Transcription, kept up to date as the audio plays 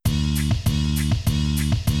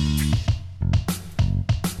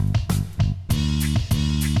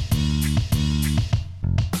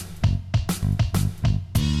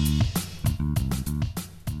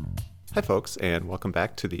Hi, folks, and welcome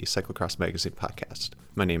back to the Cyclocross Magazine podcast.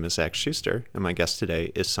 My name is Zach Schuster, and my guest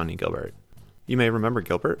today is Sunny GIlbert. You may remember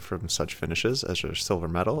GIlbert from such finishes as her silver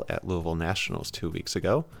medal at Louisville Nationals 2 weeks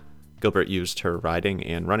ago. GIlbert used her riding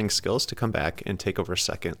and running skills to come back and take over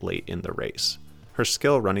second late in the race. Her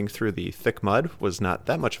skill running through the thick mud was not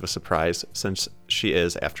that much of a surprise since she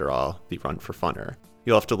is, after all, the run for funner.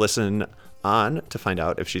 You'll have to listen on to find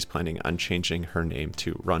out if she's planning on changing her name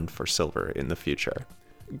to Run for Silver in the future.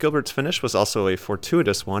 GIlbert's finish was also a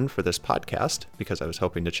fortuitous one for this podcast because I was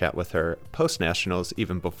hoping to chat with her post-Nationals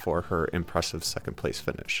even before her impressive second-place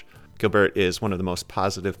finish. GIlbert is one of the most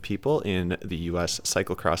positive people in the U.S.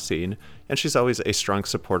 cyclocross scene, and she's always a strong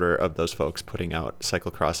supporter of those folks putting out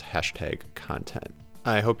cyclocross hashtag content.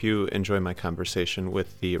 I hope you enjoy my conversation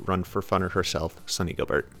with the Run for Funner herself, Sunny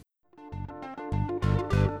GIlbert.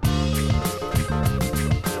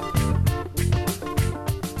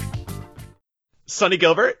 Sunny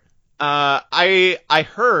GIlbert, I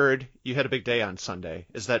heard you had a big day on Sunday.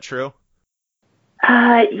 Is that true?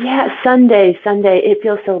 Yeah, Sunday. It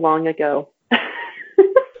feels so long ago.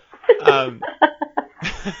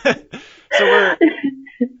 So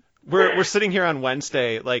we're sitting here on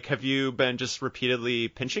Wednesday. Like, have you been just repeatedly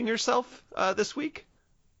pinching yourself this week?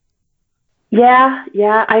 Yeah.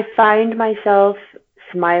 I find myself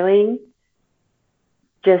smiling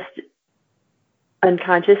just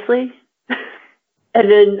unconsciously. And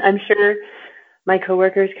then I'm sure my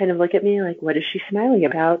coworkers kind of look at me like, what is she smiling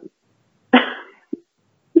about? But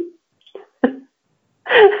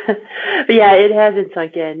yeah, it hasn't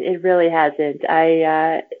sunk in. It really hasn't.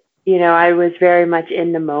 I was very much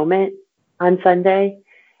in the moment on Sunday,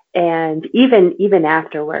 and even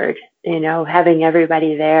afterward, having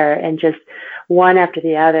everybody there and just one after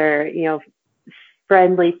the other,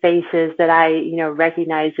 friendly faces that I,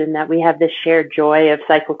 recognize, and that we have this shared joy of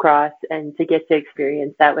cyclocross, and to get to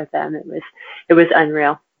experience that with them, it was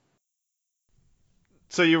unreal.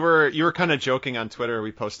 So you were kind of joking on Twitter.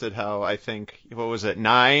 We posted how I think, what was it,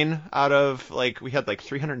 9 out of we had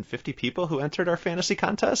 350 people who entered our fantasy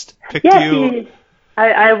contest. Picked you.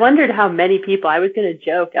 I wondered how many people. I was going to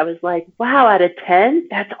joke. I was like, wow, out of 10,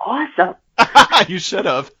 that's awesome. You should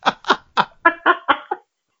have.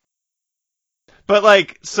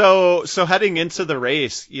 But so heading into the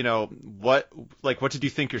race, what did you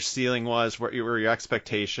think your ceiling was? What were your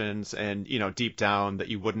expectations? And, deep down that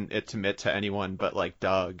you wouldn't admit to anyone, but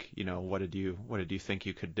Doug, what did you think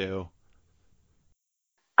you could do?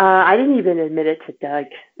 I didn't even admit it to Doug.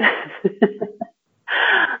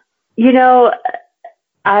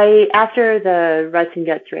 After the Ruts and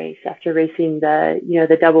Guts race, after racing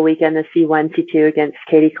the double weekend, the C1, C2 against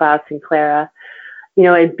Katie Klaus and Clara,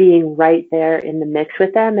 and being right there in the mix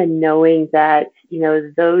with them, and knowing that,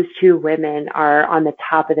 those two women are on the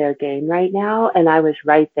top of their game right now, and I was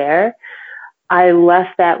right there. I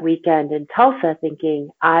left that weekend in Tulsa thinking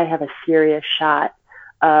I have a serious shot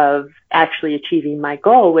of actually achieving my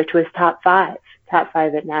goal, which was top five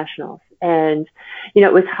at Nationals. And,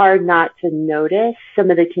 it was hard not to notice some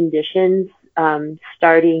of the conditions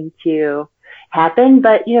starting to happen.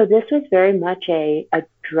 But, this was very much a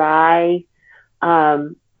dry,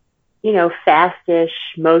 fast-ish,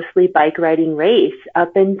 mostly bike riding race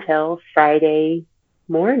up until Friday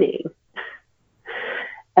morning.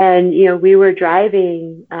 And, we were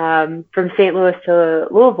driving from St. Louis to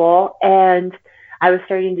Louisville, and I was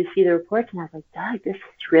starting to see the reports, and I was like, Doug, this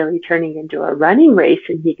is really turning into a running race.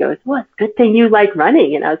 And he goes, well, it's a good thing you like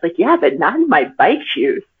running. And I was like, yeah, but not in my bike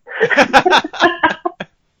shoes.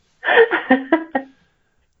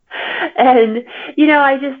 And, you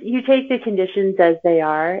take the conditions as they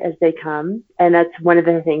are, as they come. And that's one of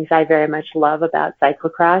the things I very much love about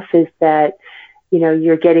cyclocross is that,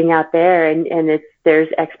 you're getting out there and there's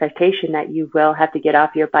expectation that you will have to get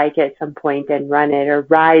off your bike at some point and run it or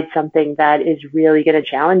ride something that is really going to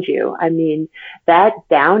challenge you. I mean, that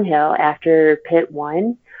downhill after pit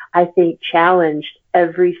 1, I think challenged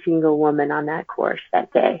every single woman on that course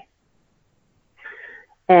that day.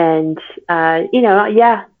 And, I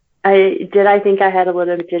think I had a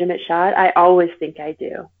legitimate shot. I always think I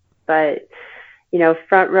do, but,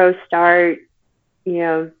 front row start,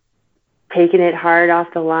 taking it hard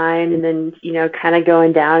off the line, and then, kind of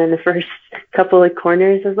going down in the first couple of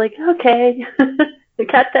corners. I was like, okay,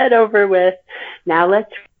 got that over with. Now let's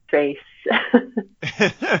race.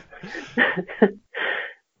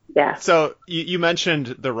 Yeah. So you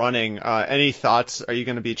mentioned the running. Any thoughts? Are you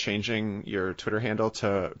going to be changing your Twitter handle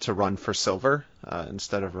to Run for Silver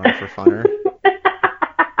instead of Run for Funner?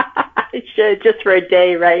 I should, just for a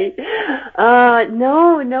day, right?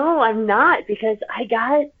 No, I'm not, because I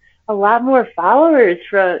got a lot more followers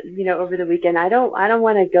from, over the weekend. I don't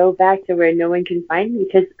want to go back to where no one can find me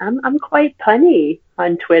because I'm quite punny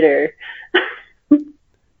on Twitter.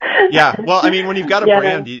 Yeah. Well, I mean, when you've got a Yeah.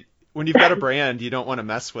 brand, you don't want to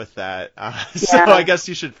mess with that. So Yeah. I guess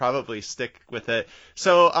you should probably stick with it.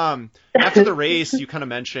 So after the race, you kind of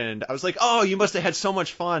mentioned, I was like, oh, you must have had so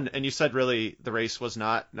much fun. And you said really the race was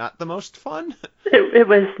not the most fun. It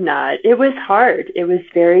was not. It was hard. It was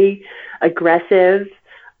very aggressive.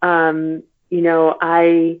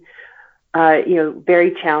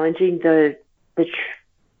 Very challenging.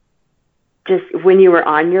 Just when you were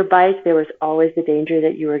on your bike, there was always the danger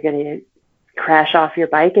that you were going to crash off your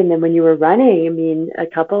bike. And then when you were running, I mean, a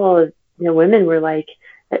couple of women were like,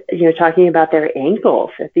 talking about their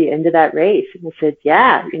ankles at the end of that race. And I said,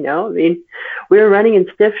 yeah, I mean, we were running in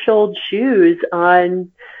stiff-soled shoes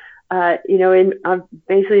on, on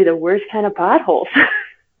basically the worst kind of potholes.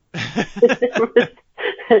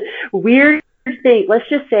 Weird thing. Let's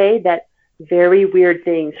just say that very weird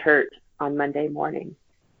things hurt on Monday morning.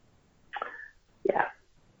 Yeah.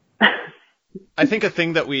 I think a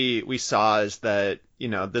thing that we saw is that,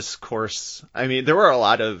 this course, I mean, there were a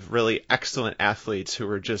lot of really excellent athletes who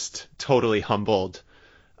were just totally humbled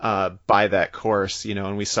by that course,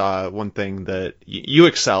 and we saw one thing that you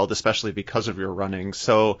excelled, especially because of your running.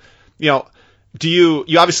 So, do you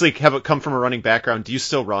obviously have come from a running background. Do you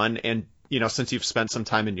still run? And, since you've spent some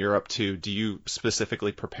time in Europe too, do you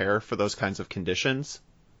specifically prepare for those kinds of conditions?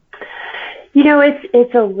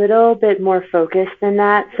 It's a little bit more focused than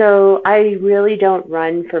that. So I really don't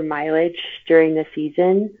run for mileage during the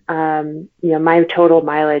season. My total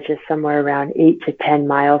mileage is somewhere around 8 to 10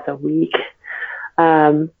 miles a week.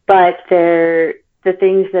 But the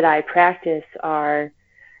things that I practice are,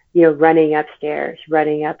 running upstairs,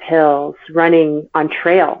 running up hills, running on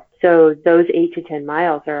trail. So those 8 to 10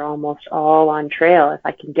 miles are almost all on trail if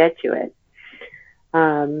I can get to it.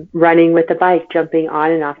 Running with the bike, jumping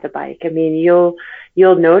on and off the bike. I mean, you'll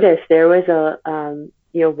notice there was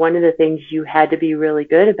one of the things you had to be really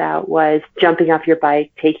good about was jumping off your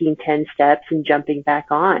bike, taking 10 steps and jumping back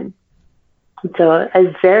on. And so I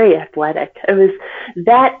was very athletic.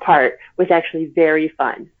 That part was actually very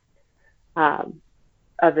fun, of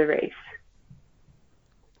the race.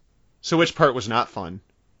 So which part was not fun?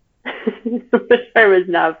 Which part was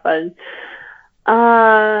not fun?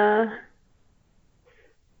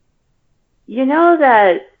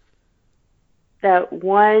 That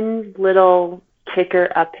one little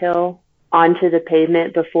kicker uphill onto the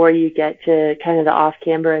pavement before you get to kind of the off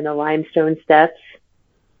camber and the limestone steps.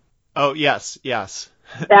 Oh, yes.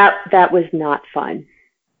 That was not fun.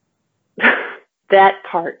 That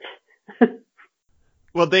part.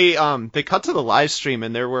 Well, they cut to the live stream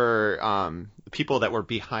and there were people that were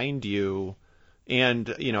behind you, and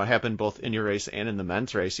it happened both in your race and in the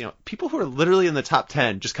men's race. People who are literally in the top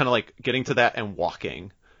 10, just kind of like getting to that and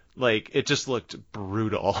walking. Like, it just looked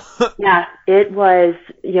brutal. Yeah, it was.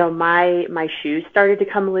 My shoes started to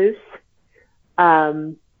come loose,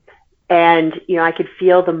 and I could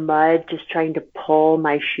feel the mud just trying to pull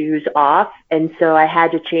my shoes off, and so I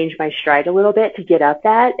had to change my stride a little bit to get up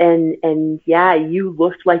that. And yeah, you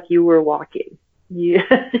looked like you were walking. You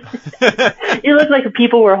looked like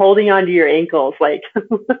people were holding onto your ankles like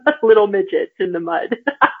little midgets in the mud.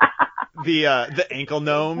 The ankle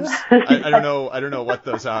gnomes. I don't know what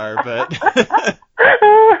those are, but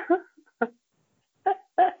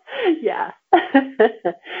yeah.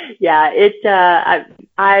 Yeah,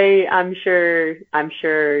 I'm sure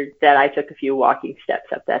that I took a few walking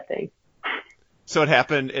steps up that thing. So it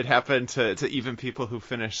happened to even people who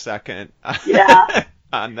finished second. Yeah.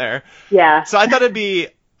 On there. Yeah. So I thought it'd be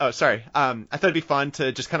I thought it'd be fun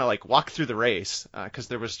to just kind of like walk through the race, because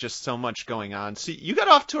there was just so much going on. So you got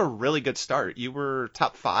off to a really good start. You were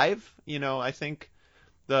top 5, I think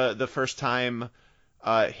the first time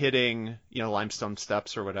hitting, limestone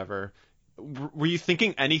steps or whatever. Were you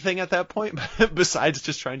thinking anything at that point besides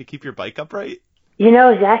just trying to keep your bike upright?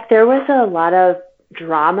 Zach, there was a lot of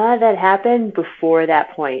drama that happened before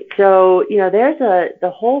that point. So, there's the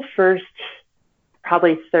whole first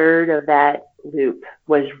probably third of that loop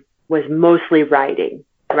was mostly riding,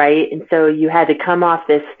 right? And so you had to come off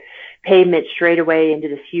this pavement straight away into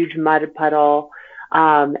this huge mud puddle,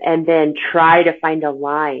 and then try to find a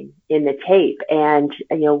line in the tape. And,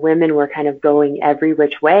 women were kind of going every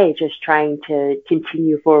which way, just trying to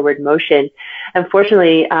continue forward motion.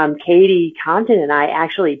 Unfortunately, Katie Compton and I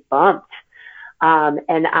actually bumped,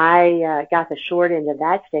 and I got the short end of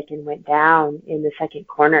that stick and went down in the second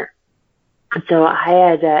corner. So I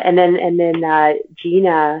had, and then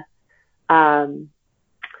Gina,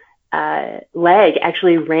 leg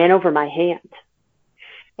actually ran over my hand.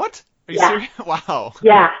 What? Are you Yeah. serious? Wow.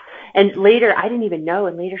 Yeah. And later, I didn't even know.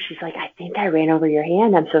 And later she's like, I think I ran over your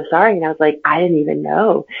hand. I'm so sorry. And I was like, I didn't even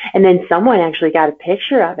know. And then someone actually got a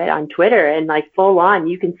picture of it on Twitter, and like full on,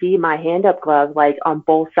 you can see my hand up glove like on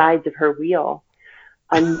both sides of her wheel.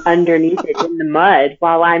 Underneath it in the mud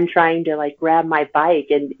while I'm trying to like grab my bike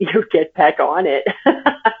and get back on it.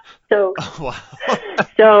 So, Oh, wow.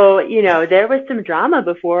 there was some drama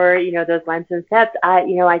before, those limestone steps. I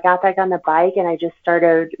got back on the bike and I just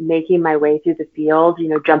started making my way through the field,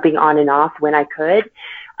 jumping on and off when I could.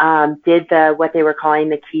 Did what they were calling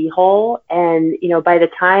the keyhole. And, by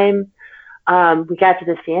the time we got to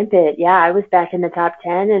the sand pit, yeah, I was back in the top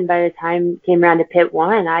 10. And by the time it came around to pit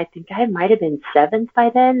 1, I think I might have been 7th by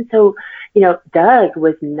then. So, Doug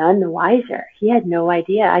was none the wiser. He had no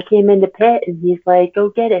idea. I came into pit and he's like, go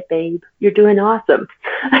get it, babe. You're doing awesome.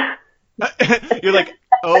 You're like,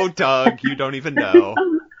 oh, Doug, you don't even know.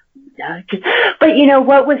 Doug. But,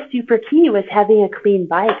 what was super key was having a clean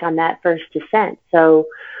bike on that first descent. So,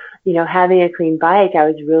 having a clean bike, I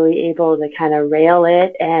was really able to kind of rail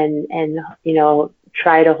it and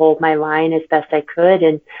try to hold my line as best I could.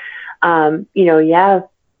 And,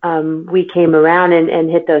 we came around and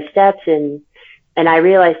hit those steps, and I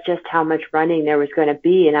realized just how much running there was going to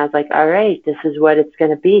be. And I was like, all right, this is what it's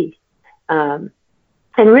going to be. And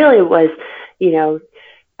really it was,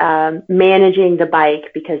 managing the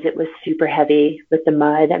bike because it was super heavy with the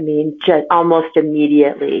mud. I mean, just almost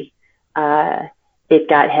immediately, it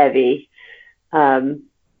got heavy.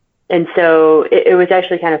 And so it was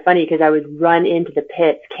actually kind of funny because I would run into the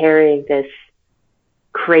pits carrying this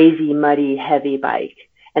crazy, muddy, heavy bike.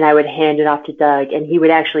 And I would hand it off to Doug, and he would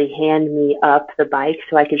actually hand me up the bike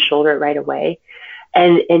so I could shoulder it right away.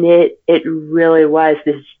 And it really was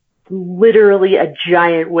this literally a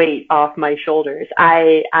giant weight off my shoulders.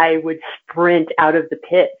 I would sprint out of the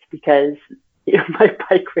pits because my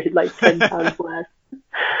bike weighed like 10 pounds less.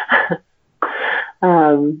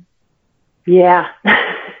 Yeah.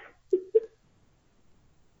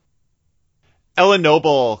 Ellen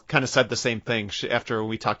Noble kind of said the same thing after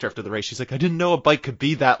we talked to her after the race. She's like, I didn't know a bike could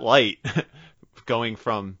be that light, going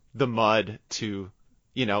from the mud to,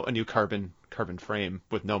 a new carbon frame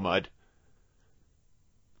with no mud.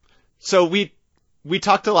 So we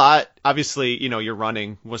talked a lot. Obviously, your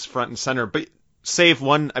running was front and center, but save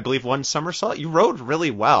one somersault, you rode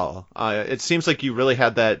really well. It seems like you really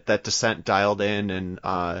had that descent dialed in, and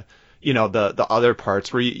the other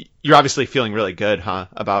parts where you're obviously feeling really good,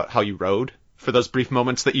 about how you rode for those brief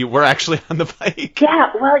moments that you were actually on the bike.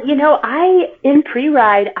 Yeah, well, in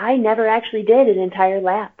pre-ride, I never actually did an entire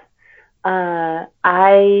lap.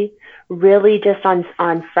 I really just on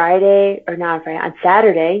Friday, or not on Friday, on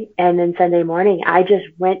Saturday and then Sunday morning, I just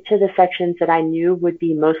went to the sections that I knew would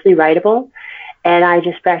be mostly rideable, and I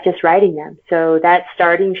just practiced riding them. So that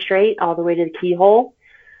starting straight all the way to the keyhole,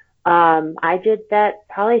 I did that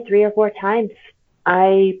probably 3 or 4 times.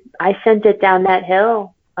 I sent it down that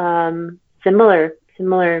hill, similar,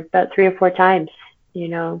 about 3 or 4 times,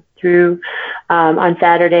 through, on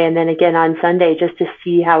Saturday and then again on Sunday, just to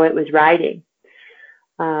see how it was riding.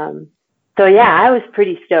 So yeah, I was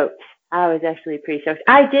pretty stoked. I was actually pretty stoked.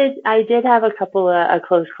 I did have a couple of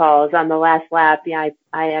close calls on the last lap. Yeah,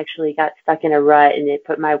 I actually got stuck in a rut and it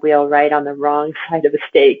put my wheel right on the wrong side of a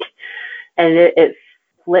stake, and it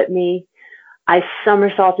flipped me. I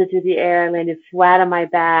somersaulted through the air. I landed flat on my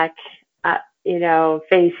back,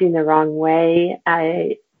 facing the wrong way.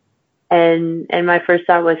 And my first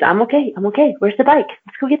thought was, I'm okay. Where's the bike?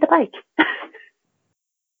 Let's go get the bike.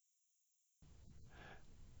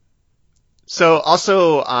 So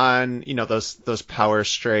also on, those power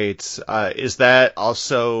straights, is that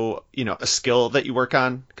also, a skill that you work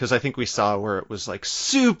on? Because I think we saw where it was like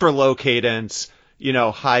super low cadence,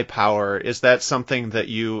 high power. Is that something that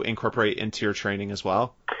you incorporate into your training as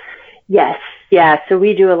well? Yes. Yeah. So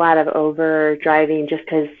we do a lot of over driving just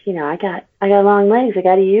because, I got long legs. I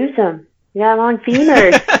got to use them. I got long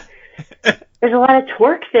femurs. There's a lot of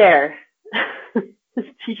torque there to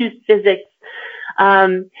use physics.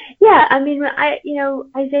 Yeah, I mean,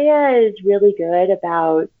 Isaiah is really good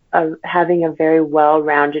about having a very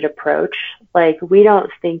well-rounded approach. Like, we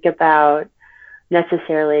don't think about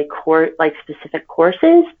necessarily specific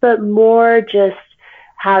courses, but more just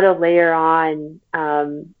how to layer on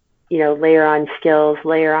skills,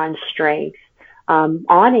 layer on strength, on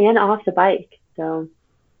and off the bike. So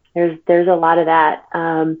there's a lot of that.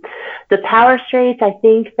 The power straights, I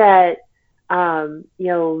think that,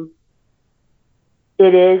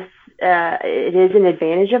 it is an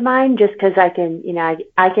advantage of mine just because I can,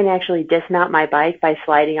 I can actually dismount my bike by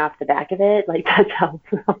sliding off the back of it. Like, that's how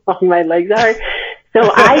long my legs are. So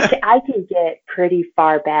I can get pretty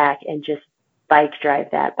far back and just bike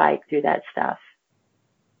drive that bike through that stuff.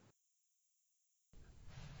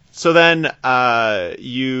 So then,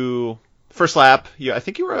 first lap, I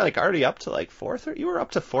think you were like already up to like fourth, or you were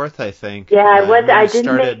up to fourth, I think. Yeah, I was. I didn't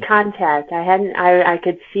started... make contact. I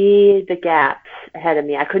could see the gaps ahead of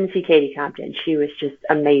me. I couldn't see Katie Compton. She was just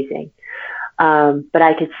amazing. But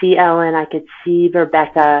I could see Ellen. I could see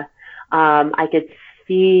Rebecca. I could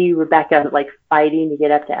see Rebecca like fighting to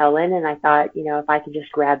get up to Ellen. And I thought, if I could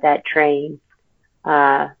just grab that train,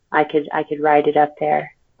 I could ride it up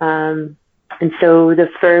there. And so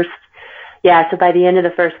so by the end of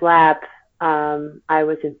the first lap, I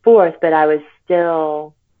was in fourth, but I was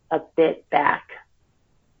still a bit back.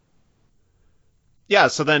 Yeah.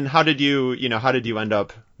 So then how did you end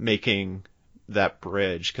up making that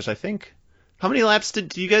bridge? Because I think, how many laps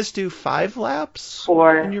did you guys do? 5 laps?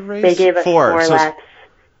 4. In your race? They gave us 4 laps.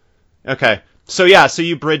 Okay. So yeah, so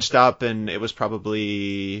you bridged up, and it was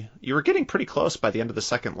probably, you were getting pretty close by the end of the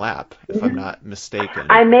second lap, if I'm not mistaken.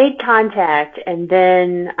 I made contact, and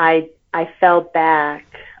then I fell back.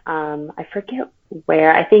 I forget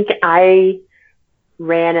where. I think I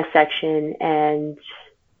ran a section, and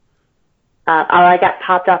I got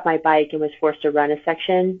popped off my bike and was forced to run a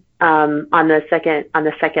section on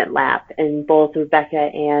the second lap, and both Rebecca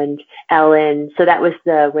and Ellen. So that was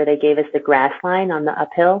where they gave us the grass line on the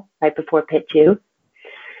uphill right before pit 2.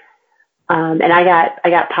 And I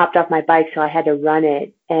got popped off my bike, so I had to run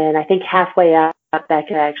it. And I think halfway up,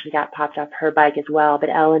 Becca actually got popped off her bike as well, but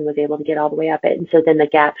Ellen was able to get all the way up it. And so then the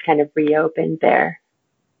gaps kind of reopened there.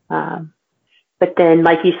 But then,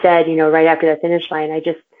 like you said, right after the finish line, I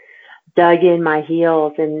just dug in my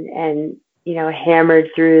heels and hammered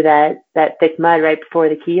through that thick mud right before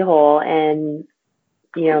the keyhole, and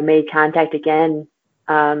made contact again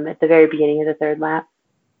at the very beginning of the third lap.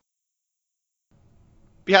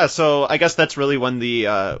 Yeah, so I guess that's really when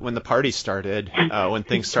the party started, when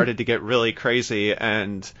things started to get really crazy,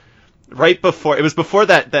 and it was before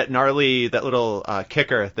that little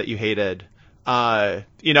kicker that you hated.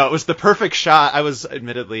 It was the perfect shot. I was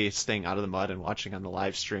admittedly staying out of the mud and watching on the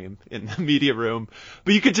live stream in the media room,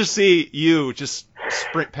 but you could just see you just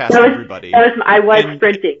sprint past everybody. I was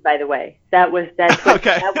sprinting, by the way. That's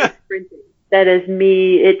okay. That was sprinting. That is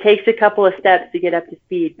me. It takes a couple of steps to get up to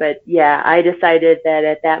speed, but yeah, I decided that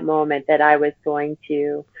at that moment that I was going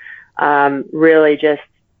to I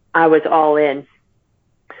was all in.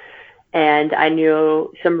 And I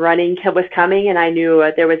knew some running was coming, and I knew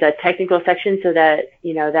there was a technical section, so that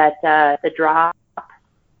the drop,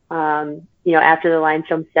 after the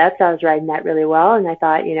limestone steps, I was riding that really well, and I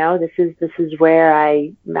thought, this is where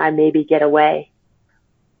I maybe get away,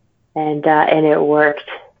 and it worked,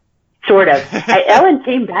 sort of. Ellen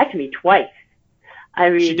came back to me twice. I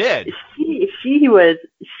mean, she did. She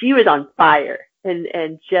was on fire,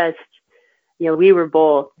 and just we were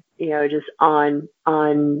both just on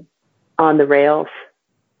the rails.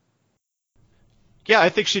 Yeah, I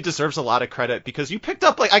think she deserves a lot of credit, because you picked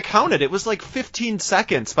up, I counted, it was 15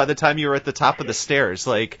 seconds by the time you were at the top of the stairs.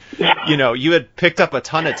 You had picked up a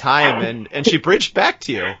ton of time, and she bridged back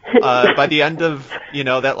to you by the end of,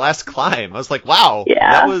 that last climb. I was like, wow,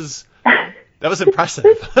 yeah. that was impressive.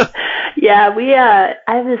 Yeah,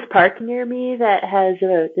 I have this park near me that has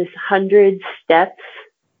this 100 steps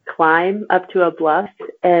climb up to a bluff,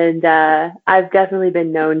 and I've definitely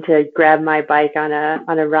been known to grab my bike on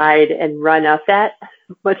a ride and run up that,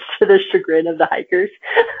 much to the chagrin of the hikers.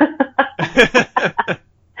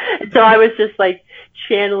 So I was just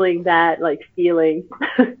channeling that feeling.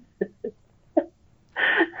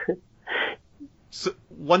 So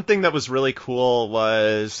one thing that was really cool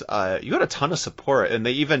was you had a ton of support, and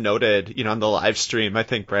they even noted, on the live stream, I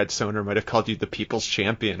think Brad Soner might have called you the people's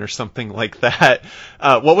champion or something like that.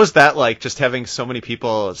 What was that like, just having so many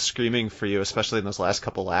people screaming for you, especially in those last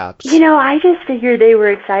couple laps? I just figured they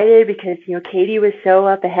were excited because, Katie was so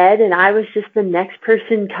up ahead, and I was just the next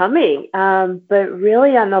person coming. But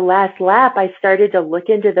really on the last lap, I started to look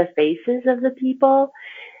into the faces of the people,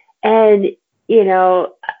 and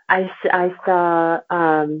I saw,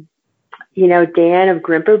 Dan of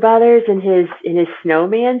Grimper Brothers in his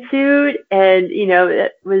snowman suit, and,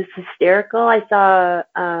 it was hysterical. I saw,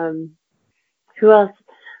 who else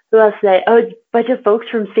today? Oh, a bunch of folks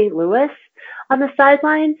from St. Louis on the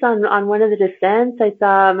sidelines on one of the descents. I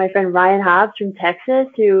saw my friend Ryan Hobbs from Texas,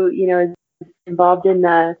 who, is involved in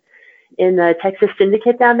the Texas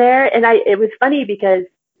syndicate down there. And it was funny because,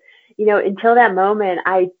 until that moment,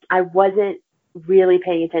 I wasn't really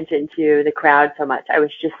paying attention to the crowd so much. I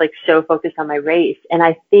was just like so focused on my race. And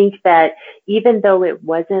I think that even though it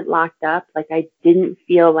wasn't locked up, like I didn't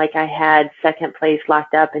feel like I had second place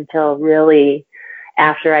locked up until really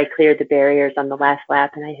after I cleared the barriers on the last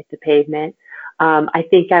lap and I hit the pavement. I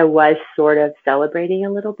think I was sort of celebrating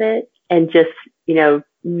a little bit and just,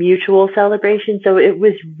 mutual celebration. So it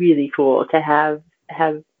was really cool to have,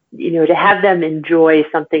 to have them enjoy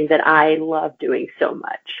something that I love doing so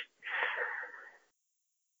much.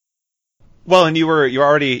 Well, and you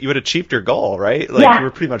had achieved your goal, right? Like yeah. You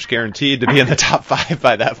were pretty much guaranteed to be in the top 5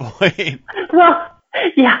 by that point. Well,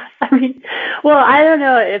 yeah. I mean, I don't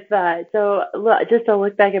know if, just to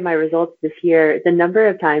look back at my results this year, the number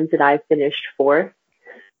of times that I've finished fourth,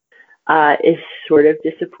 is sort of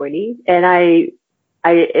disappointing. And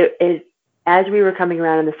as we were coming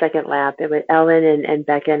around on the second lap, it was Ellen and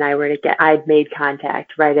Becca and I'd made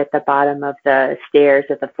contact right at the bottom of the stairs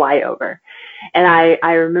at the flyover. And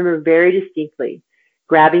I remember very distinctly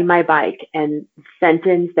grabbing my bike, and the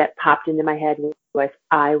sentence that popped into my head was,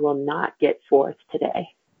 I will not get fourth today.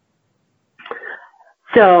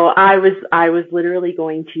 So I was literally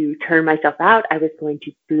going to turn myself out. I was going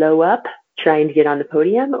to blow up trying to get on the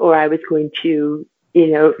podium, or I was going to,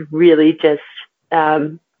 really just,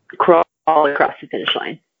 crawl across the finish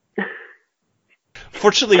line.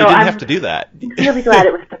 Fortunately, you didn't have to do that. Really glad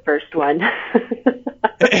it was the first one.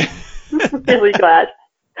 Really glad.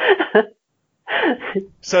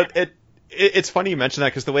 So it's funny you mentioned that,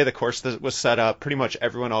 because the way the course was set up, pretty much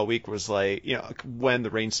everyone all week was like, when the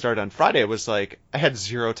rain started on Friday, it was like, I had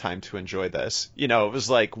zero time to enjoy this. It was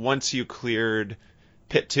like, once you cleared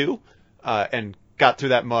pit 2, and got through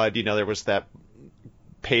that mud, there was that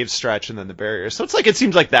paved stretch and then the barrier. So it's like, it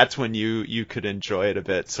seems like that's when you could enjoy it a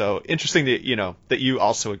bit. So interesting that, that you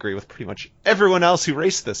also agree with pretty much everyone else who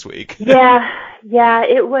raced this week. Yeah,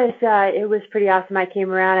 it was pretty awesome. I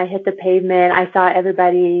came around, I hit the pavement, I saw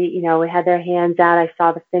everybody, we had their hands out, I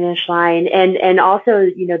saw the finish line, and also,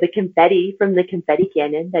 the confetti from the confetti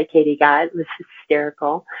cannon that Katie got was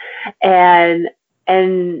hysterical. And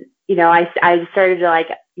I started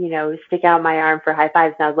to stick out my arm for high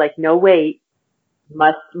fives, and I was like, no, wait.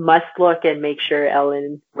 Must look and make sure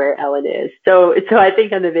where Ellen is. So I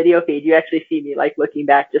think on the video feed, you actually see me looking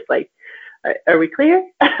back, just are we clear?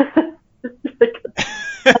 That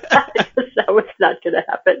was not going to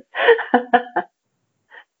happen.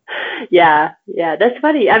 Yeah, that's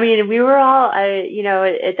funny. I mean, we were all,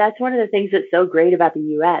 that's one of the things that's so great about the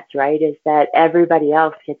U.S., right? Is that everybody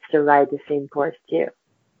else gets to ride the same course too,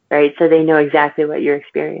 right? So they know exactly what you're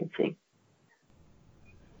experiencing.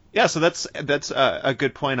 Yeah, so that's a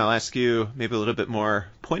good point. I'll ask you maybe a little bit more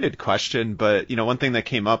pointed question, but one thing that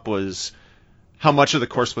came up was how much of the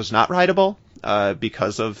course was not rideable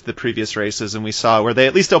because of the previous races, and we saw where they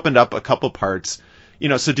at least opened up a couple parts.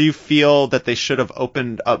 So do you feel that they should have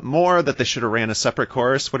opened up more, that they should have ran a separate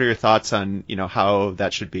course? What are your thoughts on how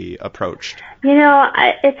that should be approached?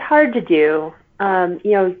 It's hard to do.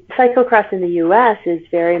 Cyclocross in the U.S. is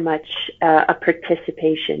very much a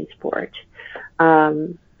participation sport.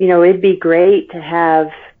 It'd be great to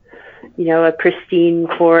have, a pristine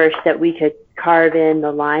course that we could carve in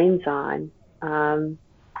the lines on.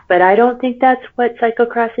 But I don't think that's what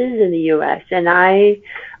cyclocross is in the U.S. And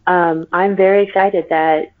I'm very excited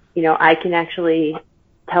that, I can actually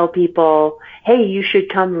tell people, hey, you should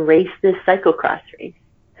come race this cyclocross race.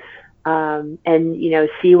 And,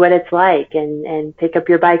 see what it's like, and pick up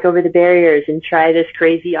your bike over the barriers and try this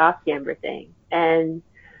crazy off-camber thing. And,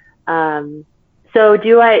 so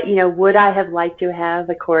would I have liked to have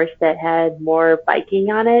a course that had more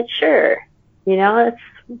biking on it? Sure. That's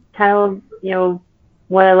kind of,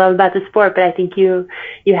 what I love about the sport, but I think you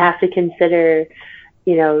have to consider,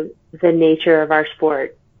 the nature of our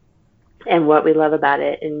sport and what we love about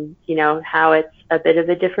it, and, how it's a bit of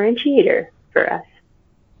a differentiator for us.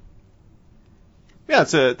 Yeah,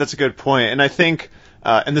 that's a good point. And I think,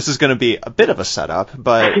 and this is going to be a bit of a setup,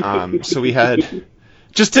 but, so we had,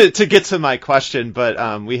 just to get to my question,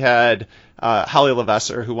 but we had Holly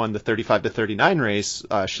Levesser, who won the 35-39 race.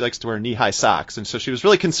 She likes to wear knee-high socks, and so she was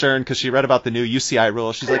really concerned because she read about the new UCI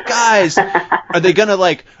rule. She's like, guys, are they gonna,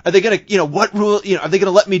 what rule, are they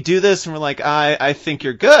gonna let me do this? And we're like, I think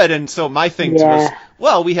you're good. And so my thing was,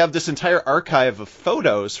 well, we have this entire archive of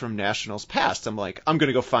photos from Nationals past. I'm like, I'm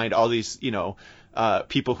gonna go find all these,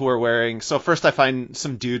 people who are wearing. So first I find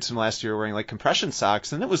some dudes from last year wearing compression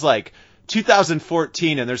socks, and it was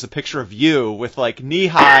 2014, and there's a picture of you with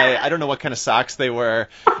knee-high, I don't know what kind of socks they were.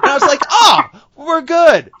 And I was like, we're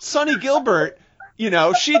good. Sonny Gilbert,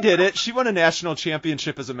 she did it. She won a national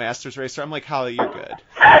championship as a Masters racer. I'm like, Holly, you're good.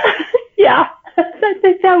 Yeah. I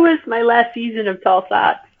think that was my last season of tall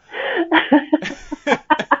socks.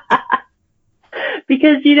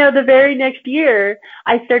 Because, the very next year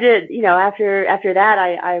I started, after that,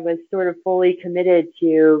 I was sort of fully committed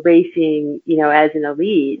to racing, as an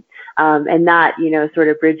elite, and not, sort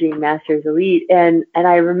of bridging masters elite. And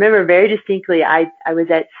I remember very distinctly, I was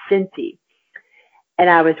at Cincy and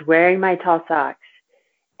I was wearing my tall socks,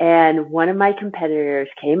 and one of my competitors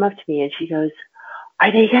came up to me and she goes,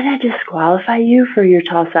 "Are they going to disqualify you for your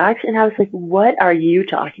tall socks?" And I was like, "What are you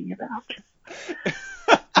talking about?"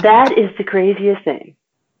 That is the craziest thing.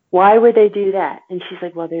 Why would they do that? And she's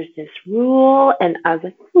like, "Well, there's this rule." And I was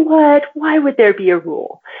like, "What? Why would there be a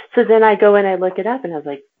rule?" So then I go and I look it up and I was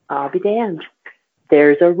like, I'll be damned.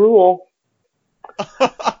 There's a rule.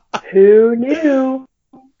 Who knew?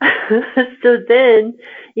 So then,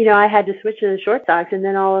 I had to switch to the short socks, and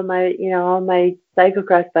then all my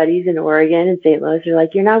cyclocross buddies in Oregon and St. Louis are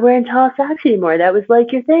like, "You're not wearing tall socks anymore. That was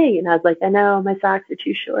like your thing." And I was like, "I know, my socks are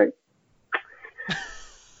too short."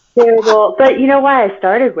 Terrible. But you know why I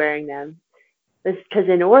started wearing them? It's because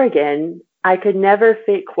in Oregon, I could never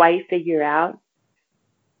quite figure out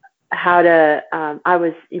how to, I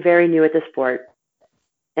was very new at the sport,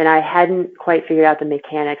 and I hadn't quite figured out the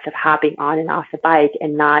mechanics of hopping on and off the bike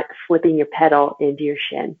and not flipping your pedal into your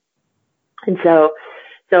shin. And so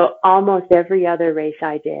almost every other race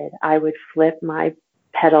I did, I would flip my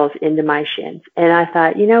pedals into my shins. And I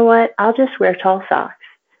thought, you know what? I'll just wear tall socks.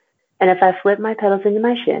 And if I flip my pedals into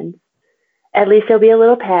my shins, at least there'll be a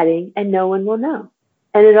little padding and no one will know.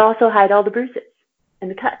 And it'll also hide all the bruises and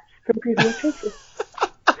the cuts from previous races.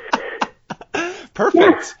 Perfect.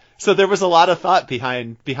 Yeah. So there was a lot of thought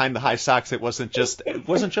behind the high socks. It wasn't just a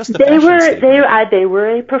they were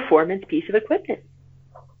a performance piece of equipment.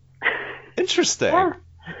 Interesting. Yeah.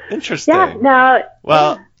 Interesting. Yeah. Now,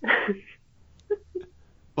 well,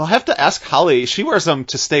 I'll have to ask Holly. She wears them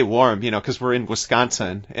to stay warm, because we're in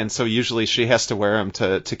Wisconsin, and so usually she has to wear them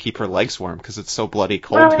to keep her legs warm because it's so bloody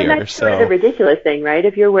cold here. That's sort of the ridiculous thing, right?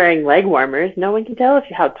 If you're wearing leg warmers, no one can tell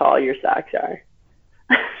how tall your socks are.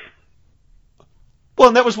 Well,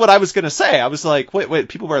 and that was what I was going to say. I was like, wait,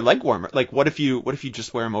 people wear leg warmers. Like, what if you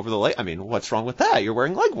just wear them over the leg? I mean, what's wrong with that? You're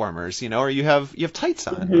wearing leg warmers, or you have tights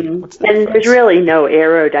on. Mm-hmm. Like, what's the difference? And there's really no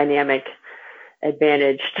aerodynamic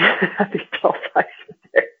advantage to having tall socks.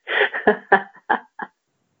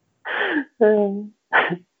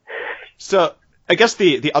 So I guess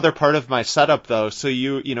the other part of my setup, though, so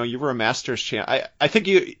you were a Masters champ. I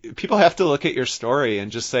think people have to look at your story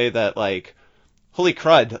and just say that, like, holy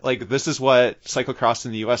crud, like, this is what cyclocross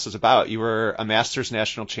in the U.S. is about. You were a Masters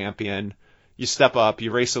national champion. You step up,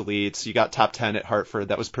 you race elites, you got top 10 at Hartford.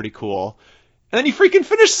 That was pretty cool. And then you freaking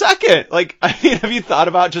finished second. Like, I mean, have you thought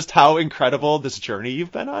about just how incredible this journey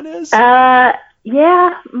you've been on is?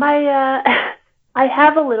 Yeah, I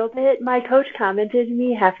have a little bit. My coach commented to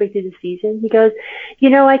me halfway through the season. He goes,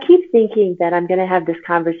 I keep thinking that I'm going to have this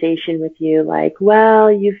conversation with you, like,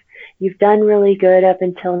 well, you've done really good up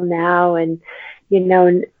until now, and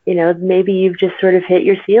maybe you've just sort of hit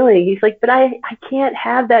your ceiling. He's like, but I can't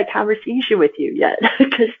have that conversation with you yet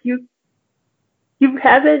because you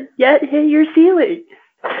haven't yet hit your ceiling.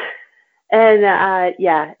 And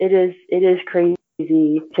it is crazy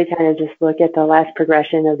to kind of just look at the last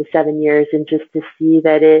progression of the 7 years and just to see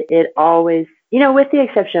that it always, with the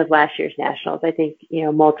exception of last year's Nationals, I think,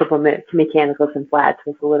 multiple mechanicals and flats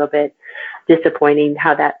was a little bit disappointing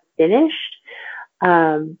how that finished.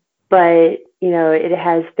 But, it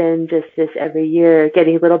has been just this every year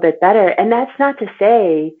getting a little bit better. And that's not to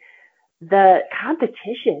say the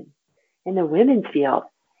competition in the women's field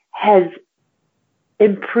has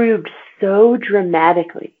improved so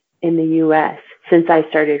dramatically in the U.S. since I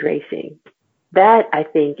started racing. That, I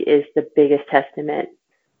think, is the biggest testament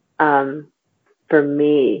for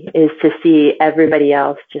me, is to see everybody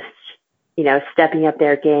else just, stepping up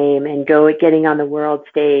their game and getting on the world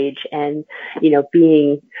stage and,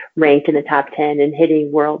 being ranked in the top 10 and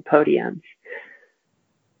hitting world podiums.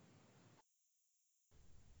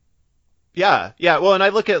 Yeah. Well, and I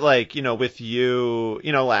look at, like, with you,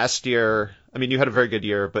 last year, I mean, you had a very good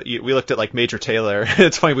year, but we looked at, like, Major Taylor.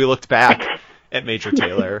 It's funny, we looked back at Major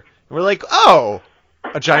Taylor, and we're like, oh,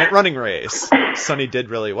 a giant running race. Sonny did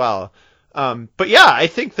really well. But yeah, I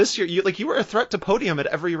think this year, you were a threat to podium at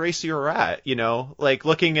every race you were at, like,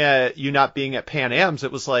 looking at you not being at Pan Am's,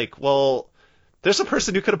 it was like, well, there's a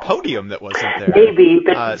person who could have podiumed that wasn't there. Maybe.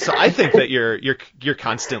 But... so I think that you're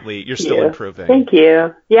constantly, you're still improving. Thank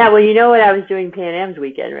you. Yeah. Well, you know what I was doing Pan Am's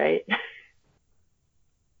weekend, right?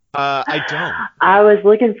 I don't. I was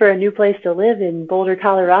looking for a new place to live in Boulder,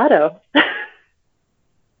 Colorado.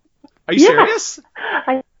 Are you serious?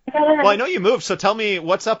 I Well, I know you moved, so tell me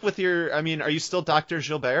what's up with are you still Dr.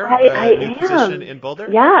 Gilbert, I new am. position in Boulder?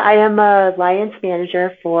 Yeah, I am a alliance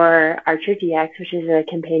manager for Archer DX, which is a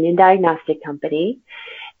companion diagnostic company,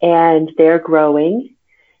 and they're growing.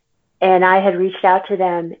 And I had reached out to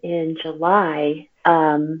them in July,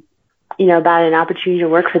 about an opportunity to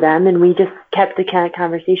work for them, and we just kept the kind of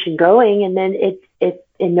conversation going. And then it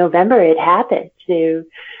in November it happened. So,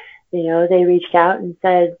 they reached out and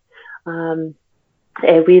said,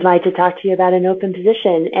 hey, we'd like to talk to you about an open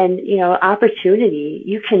position. And, opportunity,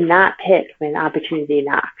 you cannot pick when opportunity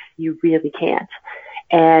knocks. You really can't.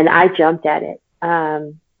 And I jumped at it.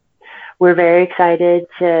 We're very excited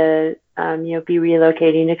to, be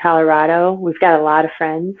relocating to Colorado. We've got a lot of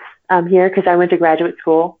friends here because I went to graduate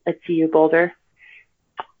school at CU Boulder.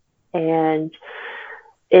 And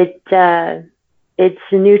it's a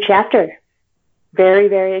new chapter. Very,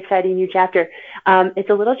 very exciting new chapter. It's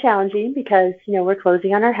a little challenging because, we're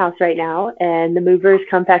closing on our house right now, and the movers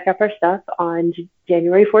come pack up our stuff on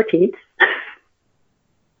January 14th.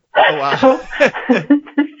 Oh, wow.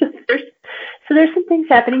 So there's some things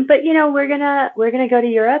happening, but we're gonna go to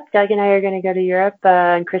Europe. Doug and I are gonna go to Europe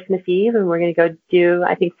on Christmas Eve, and we're gonna go do,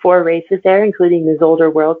 I think, 4 races there, including the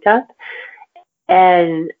Zolder World Cup,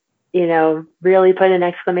 and really put an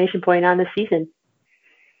exclamation point on the season.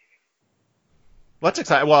 Well, that's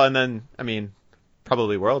exciting. Well, and then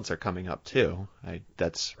probably Worlds are coming up too.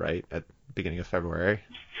 That's right at the beginning of February.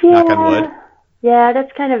 Yeah. Knock on wood. Yeah,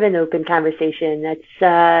 that's kind of an open conversation. That's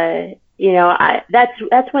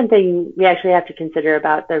that's one thing we actually have to consider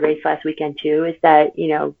about the race last weekend too, is that,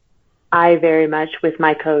 I very much with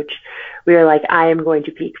my coach, we were like, I am going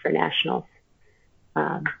to peak for nationals.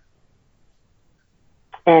 That's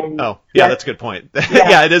a good point.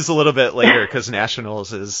 Yeah, it is a little bit later because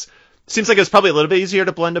nationals seems like it's probably a little bit easier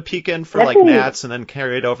to blend a peak in for Nats and then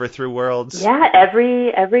carry it over through Worlds. Yeah,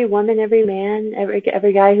 every woman, every man,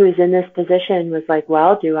 every guy who was in this position was like,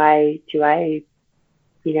 well, do I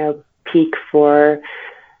peak for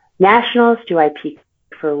nationals? Do I peak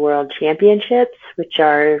for world championships, which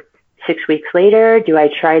are 6 weeks later? Do I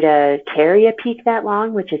try to carry a peak that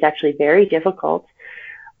long, which is actually very difficult?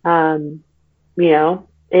 It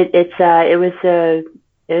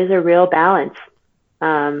was a real balance.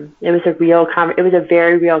 It was a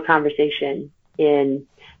very real conversation in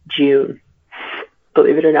June,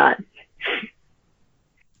 believe it or not.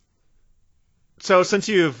 So since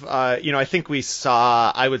you've, I think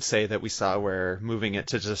I would say that we saw where moving it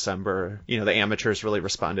to December, the amateurs really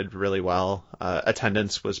responded really well.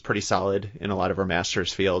 Attendance was pretty solid in a lot of our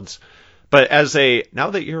masters fields. But now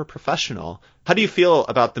that you're a professional, how do you feel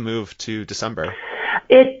about the move to December?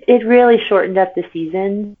 It really shortened up the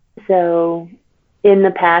season. So in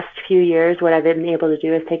the past few years, what I've been able to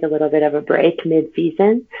do is take a little bit of a break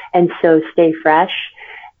mid-season and so stay fresh.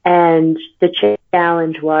 And the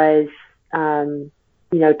challenge was,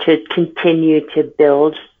 to continue to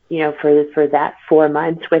build, for that 4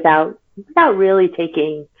 months without really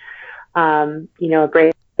taking, a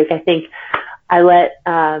break. I think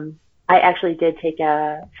I actually did take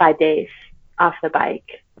 5 days off the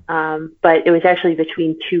bike. But it was actually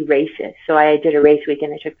between 2 races. So I did a race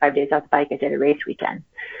weekend. I took 5 days off the bike. I did a race weekend.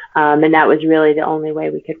 And that was really the only way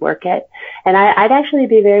we could work it. And I'd actually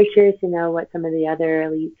be very curious to know what some of the other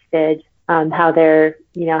elites did, how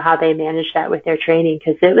they managed that with their training.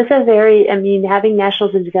 Cause it was having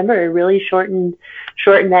nationals in December, it really shortened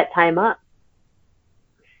that time up.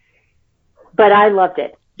 But I loved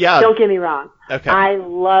it. Yeah. Don't get me wrong. Okay. I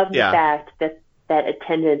love the fact that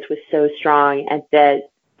attendance was so strong and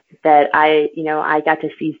that I got to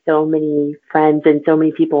see so many friends and so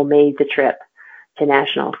many people made the trip to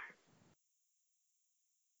nationals.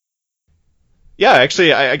 Yeah,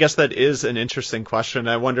 actually, I guess that is an interesting question.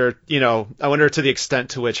 I wonder to the extent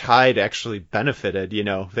to which Hyde actually benefited. They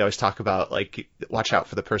always talk about, watch out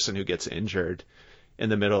for the person who gets injured in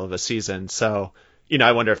the middle of a season. So,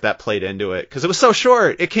 I wonder if that played into it because it was so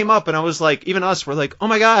short. It came up and I was like, even us, we're like, oh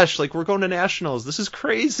my gosh, we're going to nationals. This is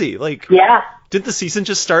crazy. Yeah. Did the season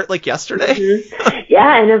just start yesterday? Mm-hmm.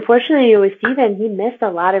 Yeah. And unfortunately with Steven, he missed a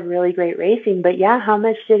lot of really great racing, but yeah, how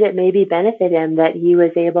much did it maybe benefit him that he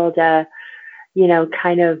was able to,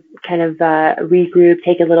 kind of regroup,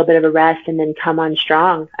 take a little bit of a rest and then come on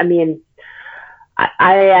strong.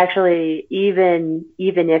 I actually, even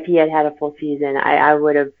if he had a full season, I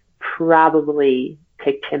would have probably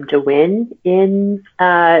picked him to win in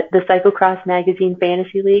the Cyclocross Magazine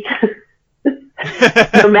Fantasy League.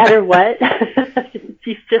 No matter what.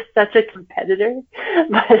 He's just such a competitor.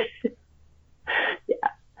 But,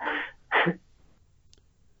 yeah.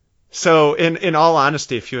 So in all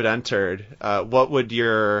honesty, if you had entered, what would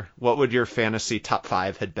your fantasy top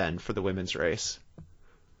five had been for the women's race?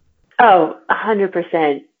 Oh,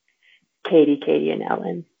 100% Katie, and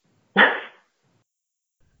Ellen.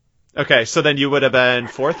 Okay, so then you would have been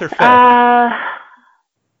fourth or fifth?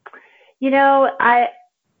 You know, I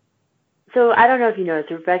don't know if you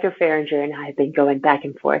noticed, Rebecca Farringer and I have been going back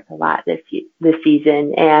and forth a lot this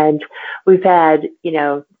season, and we've had,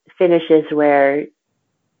 finishes where,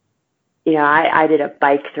 I did a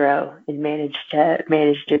bike throw and managed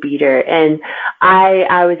to beat her, and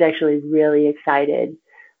I was actually really excited.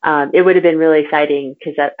 It would have been really exciting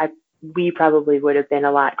because we probably would have been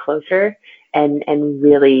a lot closer and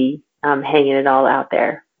really hanging it all out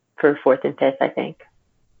there for fourth and fifth, I think.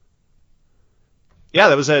 Yeah,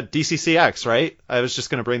 that was at DCCX, right? I was just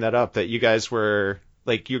going to bring that up, that you guys were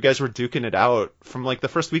duking it out from like the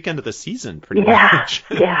first weekend of the season, pretty much.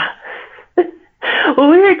 Yeah. Well,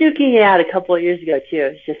 we were duking it out a couple of years ago too.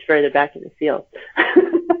 It was just further back in the field.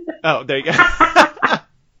 Oh, there you go.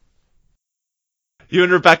 You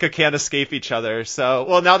and Rebecca can't escape each other. So,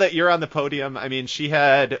 well, now that you're on the podium, I mean, she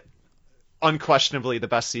had unquestionably the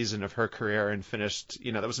best season of her career and finished,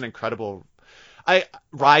 that was an incredible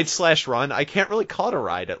ride/run. I can't really call it a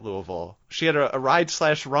ride at Louisville. She had a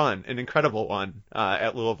ride/run, an incredible one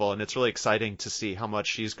at Louisville, and it's really exciting to see how much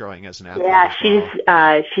she's growing as an athlete.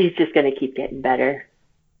 Yeah, she's just going to keep getting better.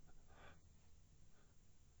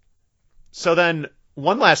 So then,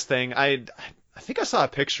 one last thing, I think I saw a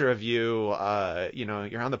picture of you.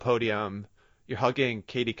 You're on the podium, you're hugging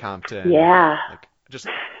Katie Compton. Yeah. Just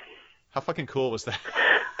how fucking cool was that?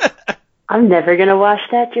 I'm never gonna wash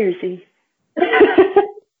that jersey.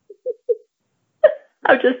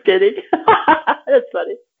 I'm just kidding. That's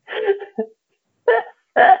funny.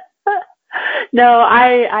 No,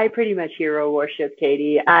 I pretty much hero worship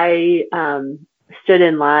Katie. I stood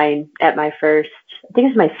in line at my first, I think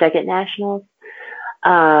it was my second nationals.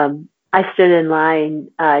 I stood in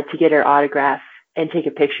line to get her autograph and take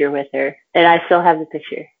a picture with her, and I still have the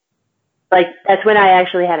picture. Like, that's when I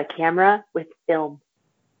actually had a camera with film.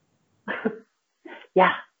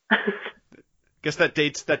 Yeah. Guess that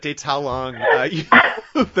dates how long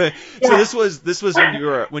So this was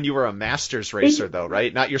when you were a masters racer, though,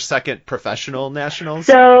 right? Not your second professional nationals.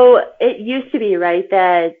 So it used to be, right,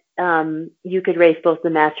 that you could race both the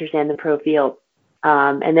masters and the pro field.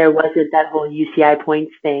 And there wasn't that whole UCI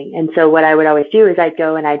points thing. And so what I would always do is I'd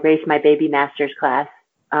go and I'd race my baby masters class.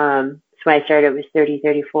 So when I started, it was 30,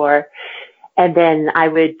 34. And then I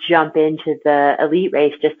would jump into the elite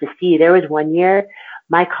race just to see. There was one year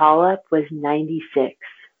my call up was 96.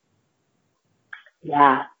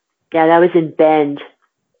 Yeah. Yeah, that was in Bend.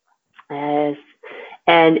 But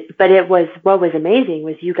what was amazing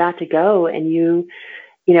was you got to go and you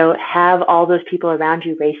have all those people around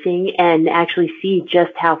you racing and actually see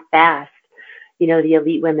just how fast, the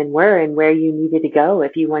elite women were and where you needed to go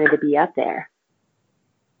if you wanted to be up there.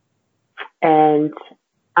 And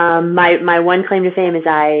my one claim to fame is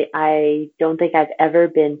I don't think I've ever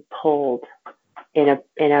been pulled in a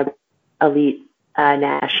elite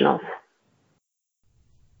nationals.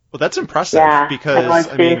 Well, that's impressive because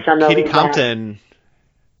Katie Compton.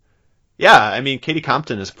 Yeah, Katie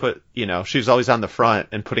Compton has she's always on the front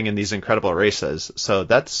and putting in these incredible races, so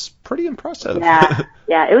that's pretty impressive. Yeah,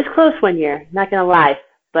 it was close one year, not gonna lie,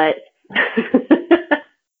 but.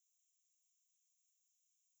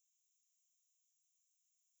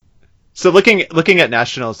 So looking at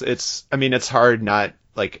nationals, it's hard not,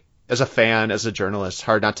 like, as a fan, as a journalist,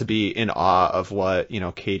 hard not to be in awe of what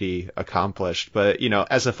Katie accomplished. But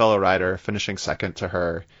as a fellow rider, finishing second to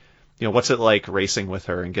her, what's it like racing with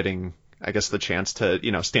her and getting, I guess, the chance to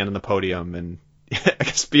stand on the podium and I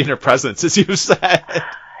guess be in her presence, as you said.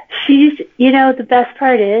 She's the best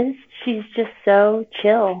part is she's just so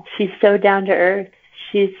chill. She's so down to earth.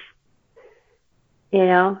 She's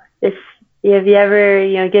if you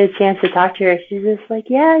ever get a chance to talk to her, she's just like,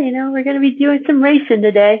 yeah, we're going to be doing some racing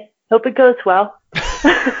today. Hope it goes well.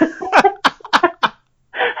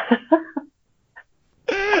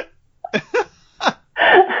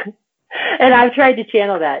 And I've tried to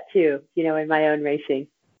channel that too, in my own racing.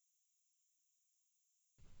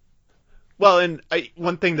 Well, and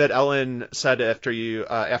one thing that Ellen said after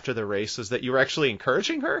the race was that you were actually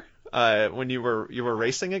encouraging her when you were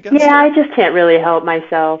racing against her. Yeah, I just can't really help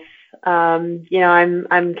myself. I'm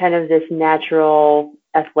kind of this natural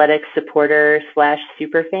athletic supporter /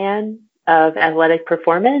 super fan of athletic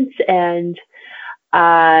performance, and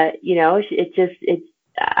I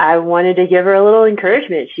wanted to give her a little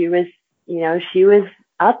encouragement. She was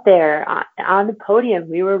up there on the podium.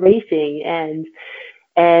 We were racing, and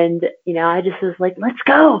And, I just was like, let's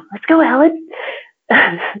go, Ellen.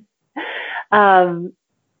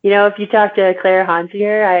 If you talk to Claire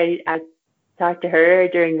Hansier, I talked to her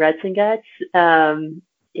during Ruts and Guts.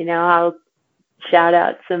 I'll shout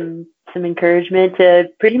out some encouragement to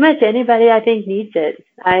pretty much anybody I think needs it.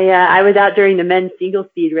 I was out during the men's single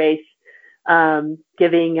speed race,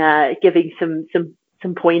 giving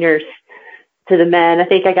some pointers to the men. I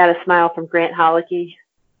think I got a smile from Grant Holicky.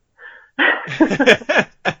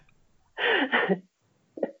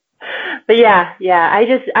 But yeah, I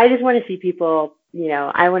just want to see people,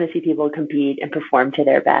 I want to see people compete and perform to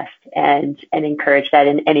their best and encourage that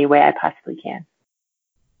in any way I possibly can.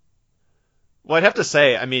 Well, I'd have to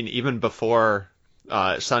say, I mean, even before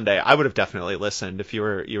Sunday, I would have definitely listened if you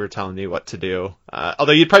were telling me what to do.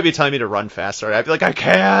 Although you'd probably be telling me to run faster. I'd be like, I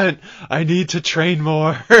can't. I need to train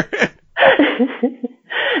more.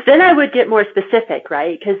 Then I would get more specific,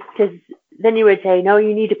 right? Because then you would say, no,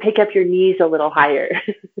 you need to pick up your knees a little higher.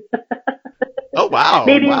 Oh, wow.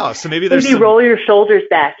 Wow. So maybe roll your shoulders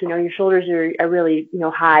back. Your shoulders are really,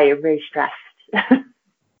 high or very stressed.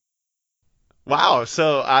 Wow.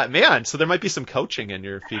 So, so there might be some coaching in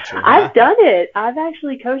your future. Huh? I've done it. I've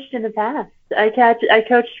actually coached in the past. I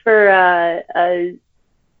coached for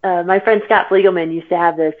my friend Scott Fliegelman used to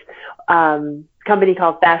have this company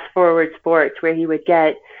called Fast Forward Sports, where he would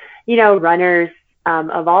get, runners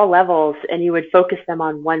of all levels, and he would focus them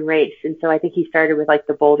on one race. And so I think he started with like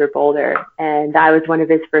the Boulder, and I was one of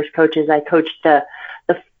his first coaches. I coached the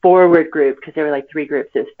forward group because there were like 3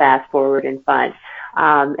 groups. It was fast, forward, and fun.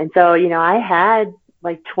 And so, I had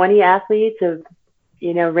like 20 athletes of,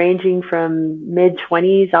 ranging from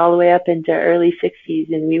mid-20s all the way up into early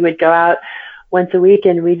 60s. And we would go out once a week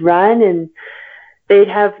and we'd run, and they'd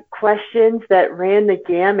have questions that ran the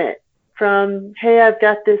gamut from, hey, I've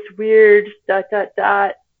got this weird ...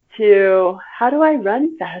 to how do I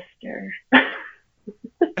run faster?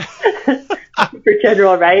 Super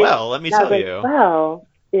general, right? Well, let me tell you. Well,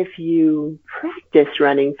 if you practice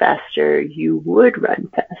running faster, you would run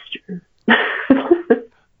faster.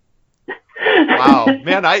 Wow,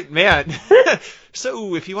 man.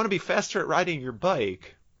 So if you want to be faster at riding your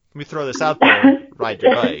bike, let me throw this out there: ride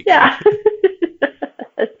your bike. Yeah.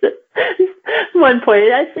 One point,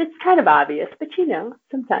 it's kind of obvious, but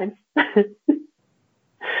sometimes.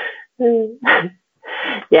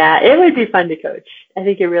 Yeah, it would be fun to coach. I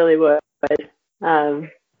think it really would.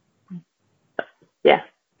 Yeah.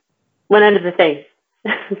 One end of the thing.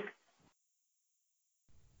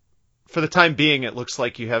 For the time being, it looks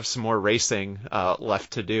like you have some more racing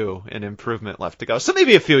left to do and improvement left to go. So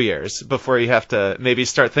maybe a few years before you have to maybe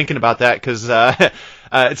start thinking about that, because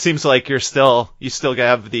it seems like you still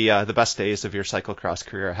have the best days of your cyclocross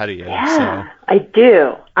career ahead of you. Yeah, so. I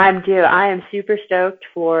do. I am super stoked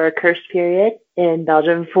for Cursed Period in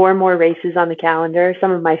Belgium. 4 more races on the calendar.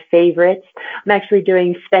 Some of my favorites. I'm actually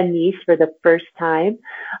doing Sven Nice for the first time.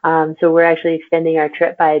 So we're actually extending our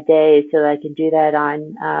trip by a day so that I can do that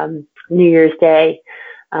on New Year's Day.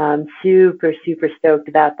 Super, super stoked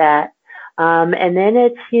about that. And then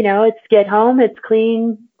it's get home, it's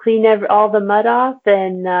clean all the mud off,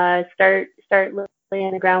 and start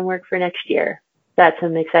laying the groundwork for next year. Got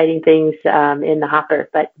some exciting things in the hopper,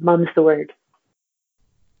 but mum's the word.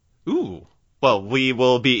 Ooh. Well, we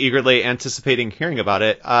will be eagerly anticipating hearing about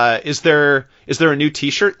it. Is there a new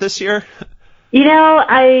T-shirt this year?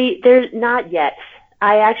 There's not yet.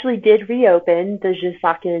 I actually did reopen the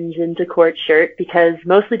Jisakins into Court shirt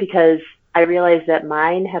mostly because I realized that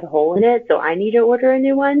mine had a hole in it, so I need to order a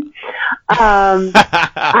new one.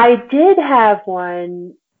 I did have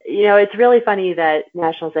one. It's really funny that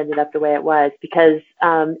Nationals ended up the way it was, because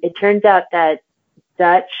it turns out that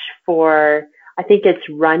Dutch for, I think it's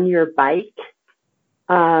run your bike,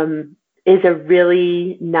 is a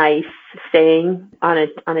really nice saying on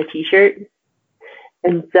a T-shirt.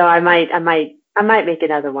 And so I might make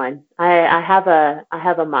another one. I have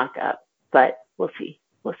a mock-up, but we'll see.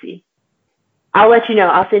 I'll let you know.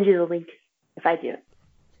 I'll send you the link if I do.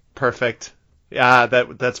 Perfect. Yeah,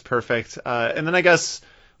 that's perfect. And then I guess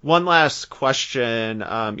one last question.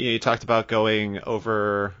 You talked about going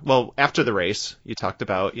over, well, after the race, you talked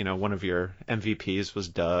about, one of your MVPs was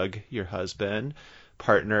Doug, your husband,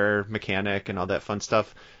 partner, mechanic, and all that fun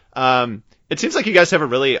stuff. It seems like you guys have a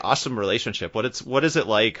really awesome relationship. What is it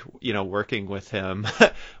like, working with him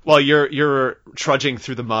while you're trudging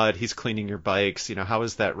through the mud, he's cleaning your bikes, how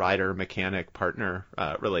is that rider mechanic partner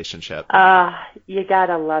relationship? You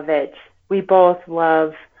gotta love it. We both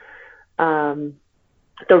love the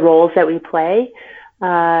roles that we play.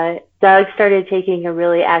 Doug started taking a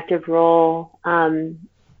really active role, in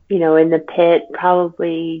the pit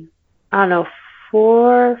probably, I don't know,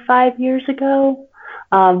 4 or 5 years ago.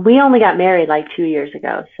 We only got married like 2 years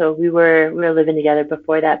ago, so we were living together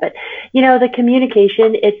before that. But the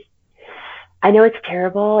communication, I know it's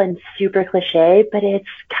terrible and super cliche, but it's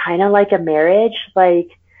kind of like a marriage.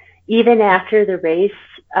 Like even after the race,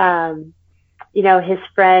 his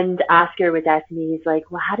friend Oscar was asking me, he's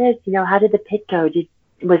like, well, how did the pit go?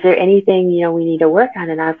 Was there anything, we need to work on?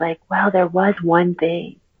 And I was like, well, there was one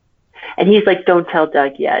thing. And he's like, don't tell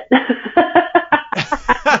Doug yet.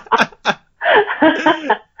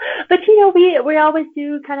 But, we always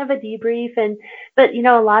do kind of a debrief but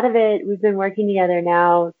a lot of it, we've been working together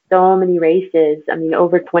now, so many races. I mean,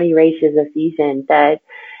 over 20 races a season that,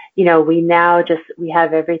 we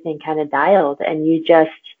have everything kind of dialed, and you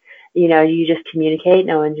just communicate.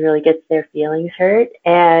 No one really gets their feelings hurt,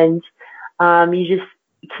 and, you just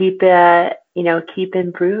keep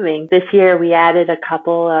improving. This year we added a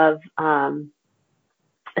couple of,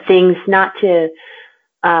 things, not to,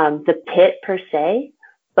 the pit per se,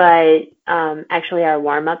 but actually our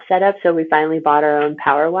warm-up setup. So we finally bought our own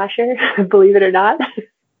power washer, believe it or not.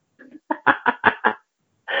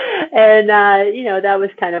 And, that was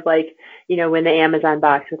kind of like, when the Amazon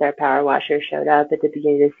box with our power washer showed up at the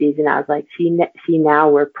beginning of the season, I was like, see now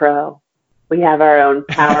we're pro. We have our own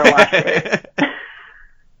power washer.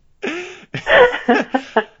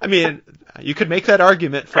 I mean, you could make that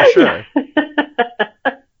argument for sure.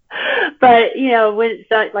 But,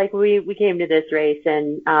 we came to this race,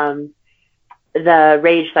 and the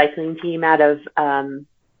Rage cycling team out of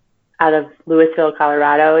Louisville,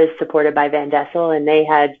 Colorado is supported by Van Dessel, and they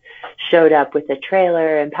had showed up with a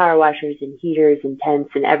trailer and power washers and heaters and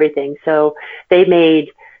tents and everything. So they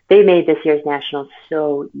made this year's Nationals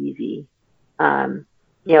so easy.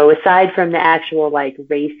 Aside from the actual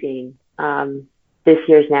racing, this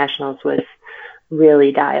year's Nationals was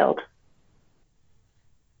really dialed.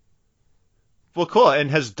 Well, cool. And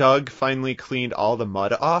has Doug finally cleaned all the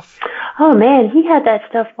mud off? Oh man, he had that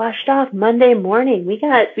stuff washed off Monday morning. We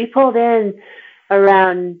pulled in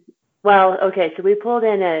around, so we pulled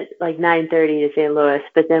in at 9:30 to St. Louis,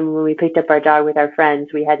 but then when we picked up our dog with our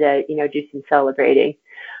friends, we had to, do some celebrating.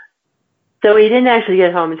 So we didn't actually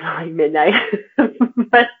get home until midnight.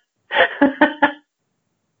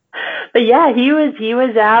 But yeah, he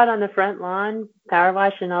was out on the front lawn, power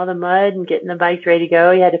washing all the mud and getting the bikes ready to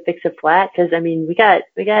go. He had to fix a flat because,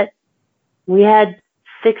 we had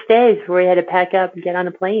 6 days where we had to pack up and get on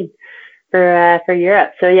a plane for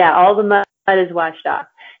Europe. So yeah, all the mud is washed off.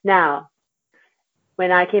 Now,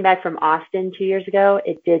 when I came back from Austin 2 years ago,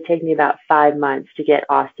 it did take me about 5 months to get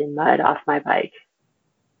Austin mud off my bike.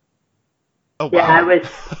 Oh, wow.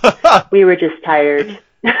 Yeah, we were just tired.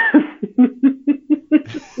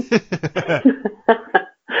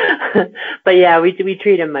 But yeah, we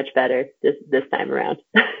treat him much better this time around.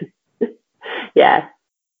 Yeah.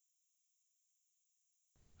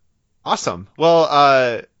 Awesome.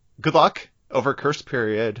 Well, good luck over curse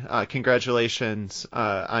period. Congratulations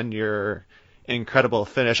on your incredible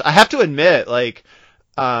finish. I have to admit,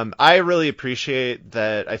 I really appreciate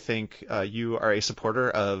that. I think you are a supporter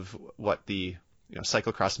of what the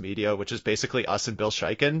cyclocross media, which is basically us and Bill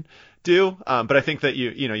Scheiken, do. But I think that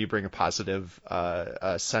you bring a positive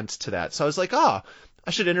sense to that. So I was like, I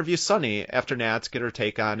should interview Sunny after Nats, get her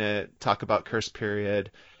take on it, talk about curse period.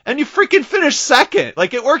 And you freaking finished second.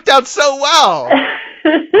 It worked out so well.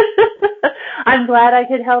 I'm glad I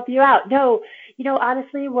could help you out. No,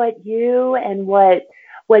 honestly, what you and what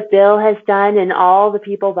Bill has done and all the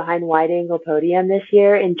people behind Wide Angle Podium this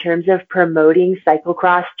year in terms of promoting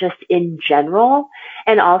cyclocross just in general,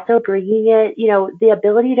 and also bringing it, the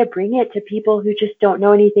ability to bring it to people who just don't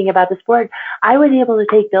know anything about the sport. I was able to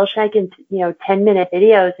take Bill Scheiken's, 10-minute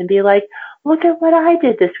videos and be like, look at what I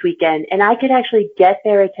did this weekend. And I could actually get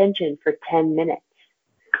their attention for 10 minutes.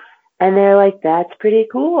 And they're like, that's pretty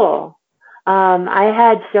cool. I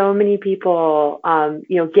had so many people,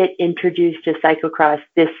 get introduced to cyclocross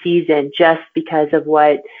this season just because of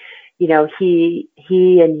what, he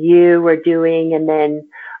and you were doing. And then,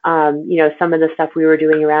 some of the stuff we were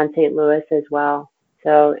doing around St. Louis as well.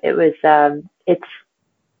 So it was,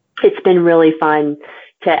 it's been really fun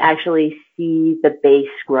to actually see the base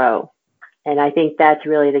grow. And I think that's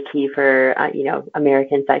really the key for,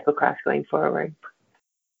 American cyclocross going forward.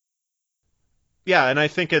 Yeah, and I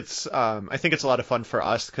think it's a lot of fun for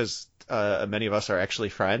us because many of us are actually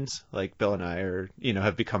friends. Bill and I are,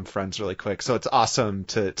 have become friends really quick. So it's awesome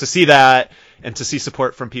to see that and to see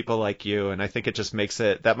support from people like you. And I think it just makes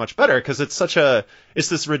it that much better because it's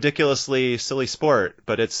this ridiculously silly sport,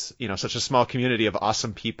 but it's, such a small community of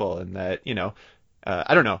awesome people, and that,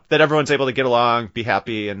 I don't know, that everyone's able to get along, be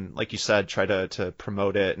happy, and like you said, try to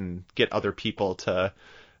promote it and get other people to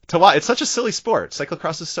watch. It's such a silly sport.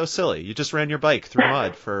 Cyclocross is so silly. You just ran your bike through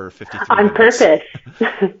mud for 53 On minutes. purpose.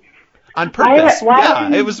 On purpose.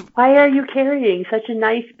 Why are you carrying such a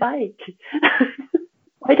nice bike?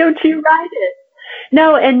 Why don't you ride it?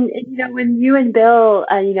 No, and when you and Bill,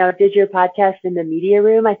 did your podcast in the media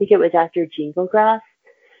room, I think it was after GIlbert,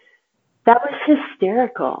 that was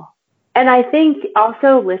hysterical. And I think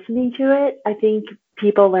also listening to it, I think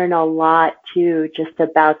people learn a lot too, just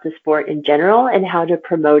about the sport in general and how to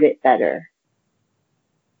promote it better.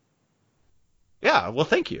 Yeah, well,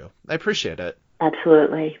 thank you. I appreciate it.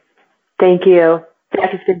 Absolutely. Thank you.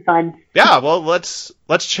 Zach, it's been fun. Yeah, well, let's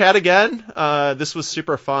chat again. This was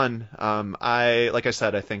super fun. Like I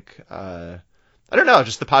said, I think, I don't know,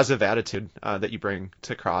 just the positive attitude that you bring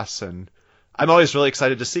to cross, and I'm always really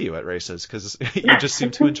excited to see you at races because you just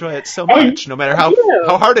seem to enjoy it so much, no matter how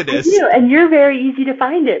hard it is. And you're very easy to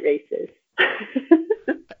find at races.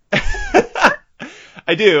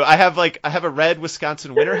 I do. I have a red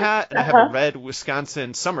Wisconsin winter hat and I have a red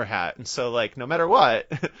Wisconsin summer hat, and so no matter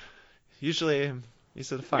what, usually I'm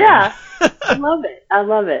easy to find. Yeah, I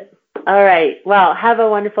love it. All right. Well, have a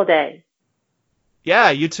wonderful day.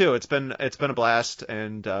 Yeah, you too. It's been a blast,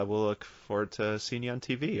 and we'll look forward to seeing you on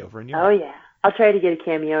TV over in Europe. Oh yeah, I'll try to get a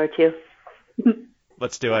cameo or two.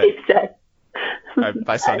 Let's do it. Thanks, all right,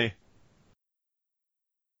 bye, Sunny.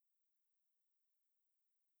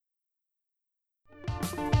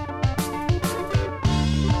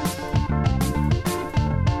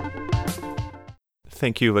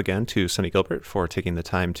 Thank you again to Sunny GIlbert for taking the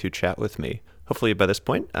time to chat with me. Hopefully by this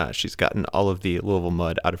point, she's gotten all of the Louisville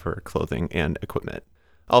mud out of her clothing and equipment.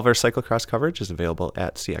 All of our cyclocross coverage is available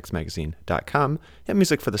at cxmagazine.com, and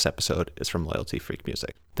music for this episode is from Loyalty Freak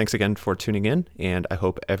Music. Thanks again for tuning in, and I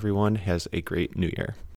hope everyone has a great new year.